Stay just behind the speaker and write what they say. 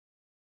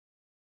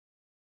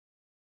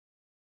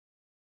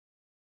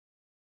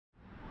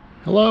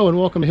Hello and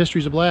welcome to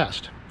History's a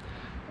Blast.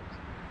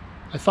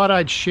 I thought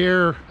I'd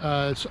share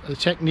a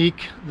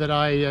technique that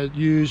I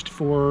used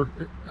for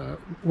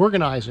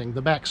organizing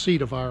the back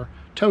seat of our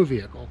tow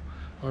vehicle,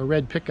 our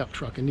red pickup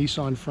truck, a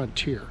Nissan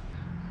Frontier.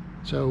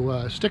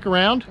 So stick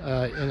around,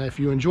 and if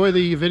you enjoy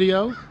the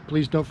video,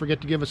 please don't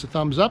forget to give us a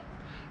thumbs up.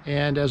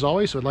 And as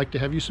always, I'd like to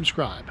have you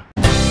subscribe.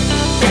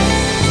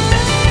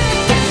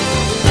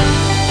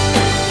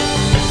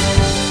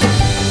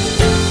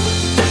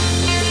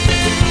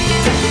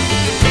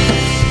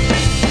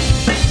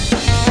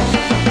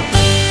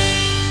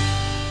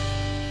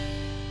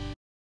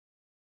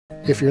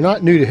 If you're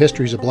not new to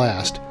History's a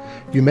Blast,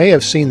 you may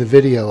have seen the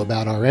video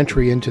about our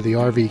entry into the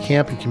RV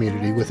camping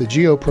community with a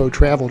GeoPro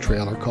travel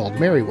trailer called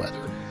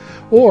Meriwether,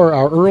 or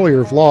our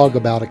earlier vlog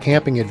about a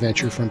camping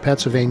adventure from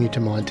Pennsylvania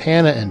to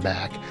Montana and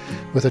back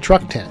with a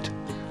truck tent,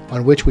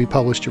 on which we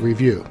published a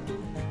review.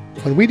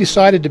 When we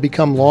decided to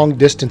become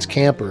long-distance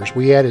campers,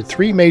 we added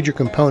three major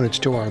components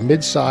to our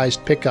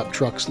mid-sized pickup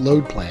truck's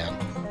load plan.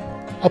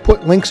 I'll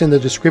put links in the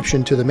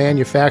description to the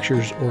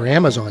manufacturer's or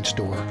Amazon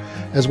store,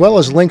 as well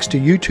as links to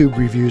YouTube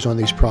reviews on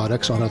these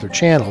products on other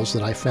channels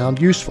that I found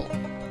useful.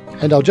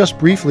 And I'll just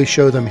briefly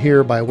show them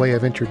here by way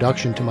of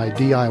introduction to my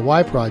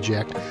DIY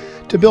project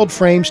to build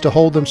frames to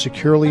hold them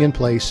securely in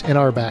place in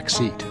our back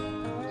seat.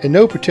 In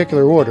no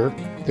particular order,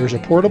 there's a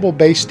portable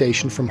base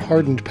station from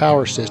Hardened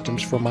Power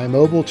Systems for my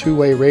mobile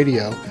two-way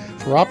radio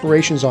for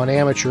operations on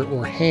amateur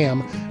or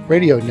ham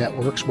radio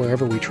networks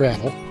wherever we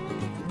travel,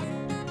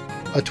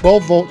 a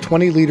 12-volt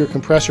 20-liter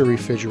compressor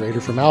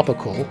refrigerator from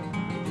Alpicool,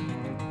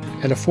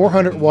 and a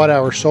 400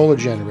 watt-hour solar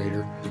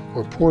generator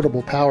or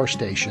portable power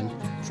station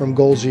from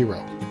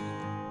GoalZero.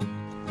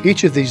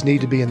 Each of these need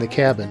to be in the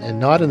cabin and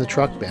not in the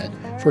truck bed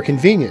for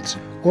convenience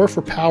or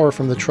for power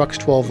from the truck's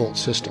 12-volt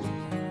system.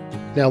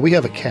 Now, we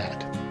have a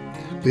cat.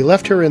 We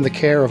left her in the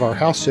care of our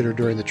house sitter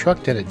during the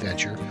truck tent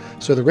adventure,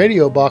 so the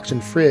radio box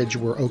and fridge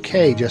were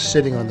okay just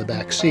sitting on the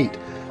back seat,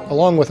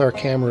 along with our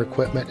camera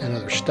equipment and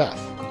other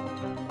stuff.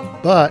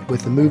 But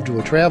with the move to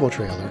a travel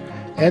trailer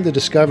and the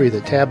discovery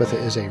that Tabitha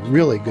is a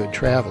really good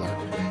traveler,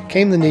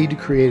 came the need to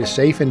create a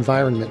safe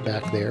environment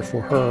back there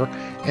for her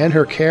and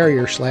her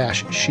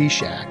carrier/she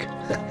shack,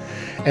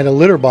 and a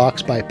litter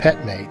box by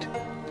PetMate,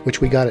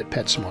 which we got at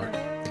PetSmart,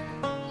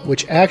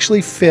 which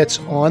actually fits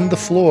on the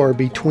floor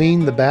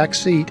between the back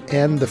seat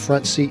and the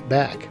front seat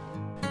back.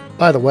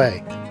 By the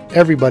way,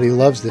 everybody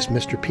loves this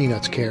Mr.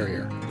 Peanuts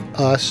carrier.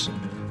 Us,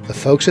 the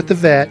folks at the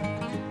vet,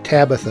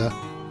 Tabitha,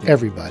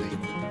 everybody.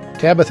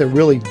 Tabitha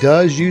really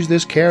does use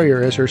this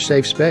carrier as her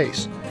safe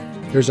space.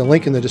 There's a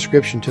link in the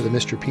description to the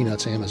Mr.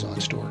 Peanuts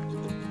Amazon store.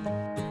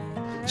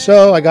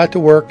 So I got to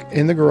work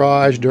in the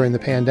garage during the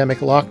pandemic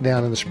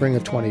lockdown in the spring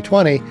of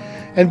 2020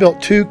 and built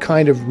two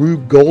kind of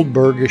Rube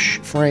Goldberg-ish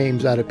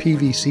frames out of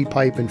PVC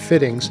pipe and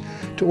fittings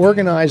to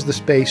organize the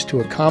space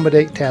to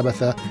accommodate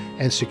Tabitha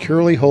and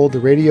securely hold the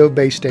radio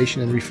base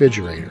station and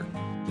refrigerator.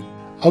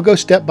 I'll go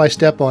step by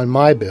step on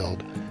my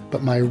build,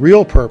 but my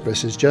real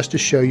purpose is just to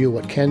show you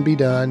what can be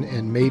done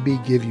and maybe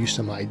give you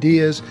some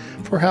ideas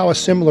for how a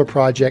similar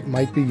project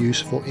might be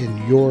useful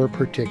in your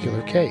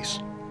particular case.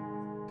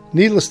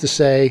 Needless to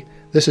say,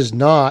 this is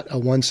not a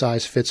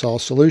one-size-fits-all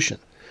solution.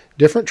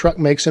 Different truck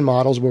makes and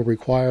models will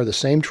require the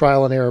same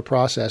trial and error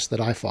process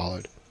that I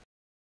followed.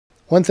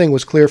 One thing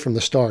was clear from the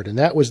start, and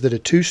that was that a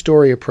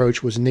two-story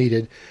approach was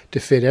needed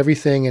to fit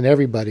everything and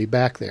everybody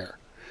back there.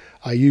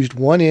 I used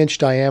 1-inch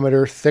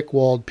diameter,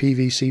 thick-walled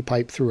PVC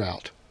pipe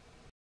throughout.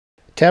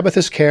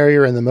 Tabitha's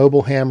carrier and the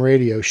mobile ham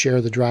radio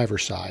share the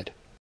driver's side.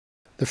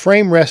 The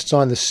frame rests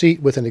on the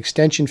seat with an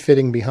extension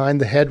fitting behind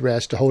the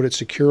headrest to hold it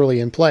securely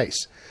in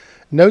place.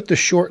 Note the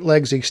short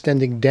legs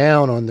extending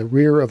down on the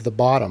rear of the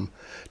bottom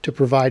to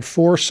provide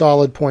 4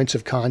 solid points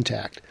of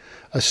contact.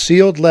 A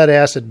sealed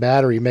lead-acid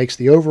battery makes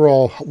the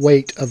overall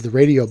weight of the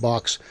radio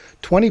box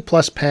 20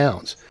 plus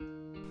pounds.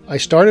 I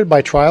started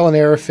by trial and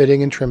error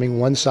fitting and trimming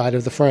one side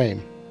of the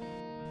frame.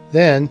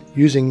 Then,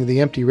 using the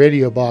empty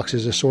radio box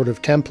as a sort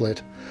of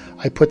template,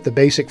 I put the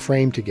basic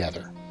frame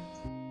together.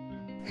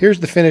 Here's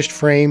the finished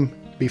frame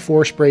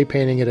before spray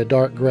painting it a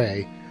dark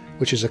gray,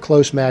 which is a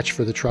close match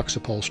for the truck's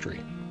upholstery.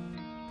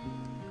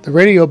 The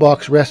radio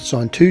box rests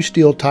on 2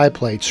 steel tie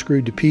plates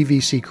screwed to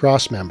PVC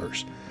cross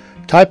members.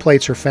 Tie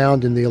plates are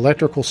found in the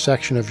electrical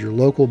section of your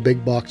local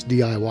big box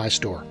DIY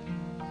store.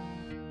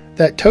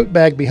 That tote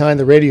bag behind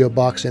the radio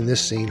box in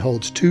this scene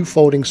holds 2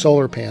 folding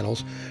solar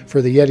panels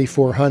for the Yeti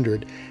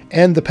 400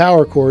 and the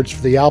power cords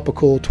for the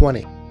Alpicool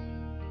C20.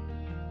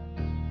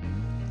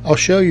 I'll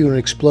show you an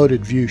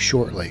exploded view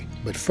shortly,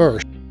 but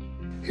first,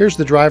 here's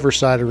the driver's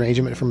side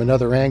arrangement from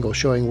another angle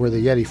showing where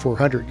the Yeti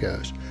 400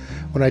 goes.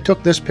 When I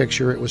took this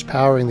picture, it was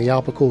powering the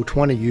Alpicool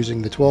C20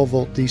 using the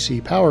 12-volt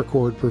DC power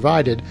cord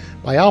provided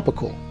by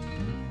Alpicool.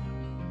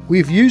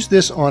 We've used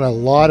this on a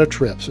lot of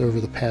trips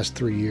over the past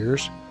 3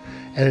 years,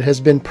 and it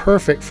has been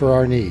perfect for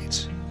our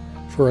needs.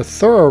 For a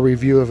thorough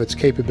review of its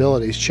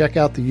capabilities, check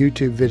out the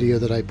YouTube video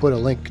that I put a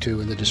link to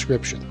in the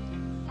description.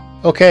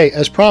 Okay,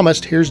 as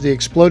promised, here's the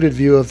exploded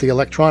view of the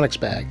electronics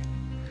bag.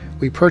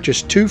 We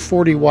purchased two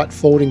 40-watt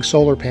folding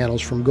solar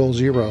panels from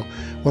GoalZero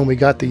when we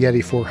got the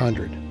Yeti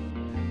 400.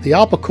 The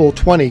Alpicool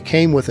C20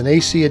 came with an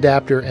AC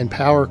adapter and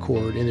power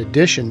cord in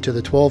addition to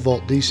the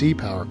 12-volt DC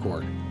power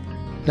cord.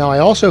 Now I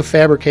also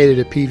fabricated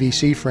a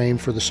PVC frame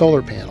for the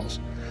solar panels.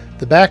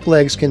 The back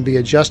legs can be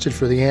adjusted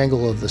for the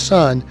angle of the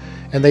sun,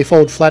 and they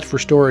fold flat for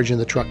storage in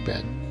the truck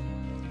bed.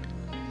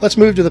 Let's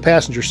move to the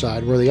passenger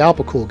side where the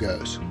Alpicool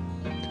goes.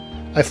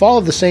 I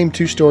followed the same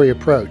two-story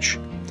approach,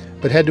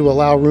 but had to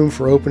allow room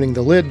for opening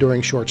the lid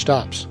during short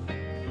stops.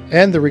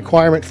 And the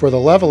requirement for the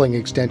leveling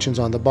extensions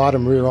on the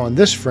bottom rear on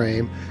this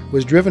frame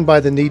was driven by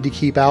the need to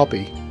keep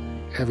Alpi.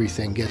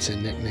 Everything gets a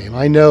nickname.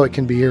 I know it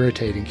can be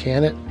irritating,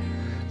 can it?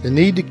 The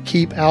need to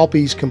keep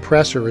Alpi's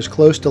compressor as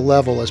close to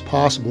level as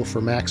possible for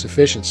max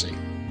efficiency.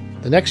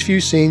 The next few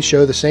scenes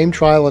show the same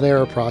trial and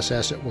error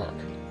process at work.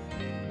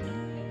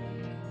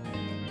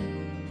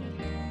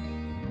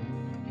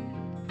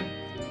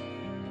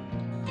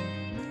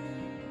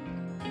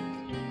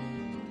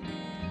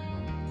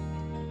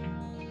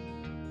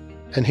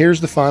 And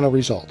here's the final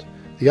result.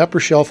 The upper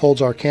shelf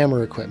holds our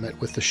camera equipment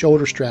with the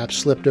shoulder straps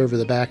slipped over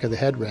the back of the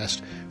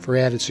headrest for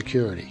added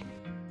security.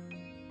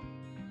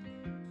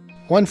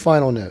 One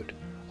final note.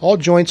 All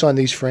joints on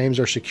these frames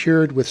are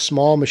secured with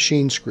small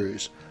machine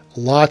screws.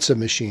 Lots of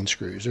machine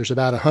screws. There's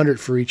about 100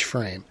 for each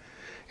frame,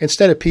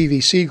 instead of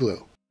PVC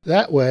glue.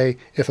 That way,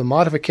 if a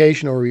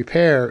modification or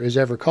repair is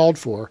ever called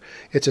for,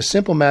 it's a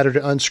simple matter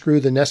to unscrew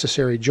the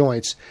necessary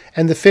joints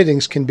and the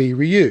fittings can be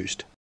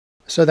reused.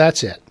 So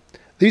that's it.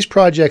 These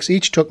projects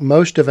each took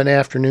most of an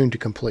afternoon to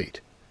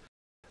complete.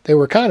 They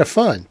were kind of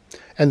fun,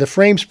 and the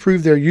frames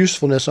proved their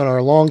usefulness on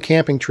our long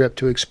camping trip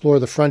to explore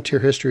the frontier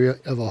history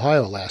of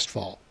Ohio last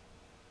fall.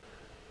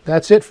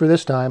 That's it for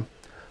this time.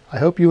 I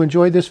hope you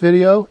enjoyed this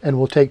video and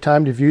will take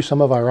time to view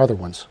some of our other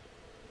ones.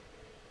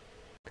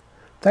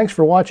 Thanks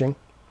for watching.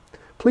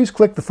 Please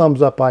click the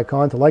thumbs up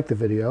icon to like the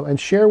video and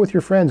share with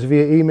your friends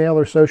via email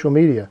or social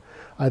media.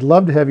 I'd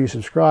love to have you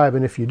subscribe,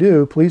 and if you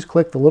do, please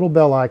click the little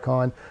bell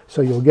icon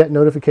so you'll get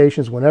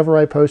notifications whenever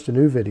I post a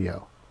new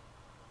video.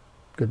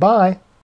 Goodbye!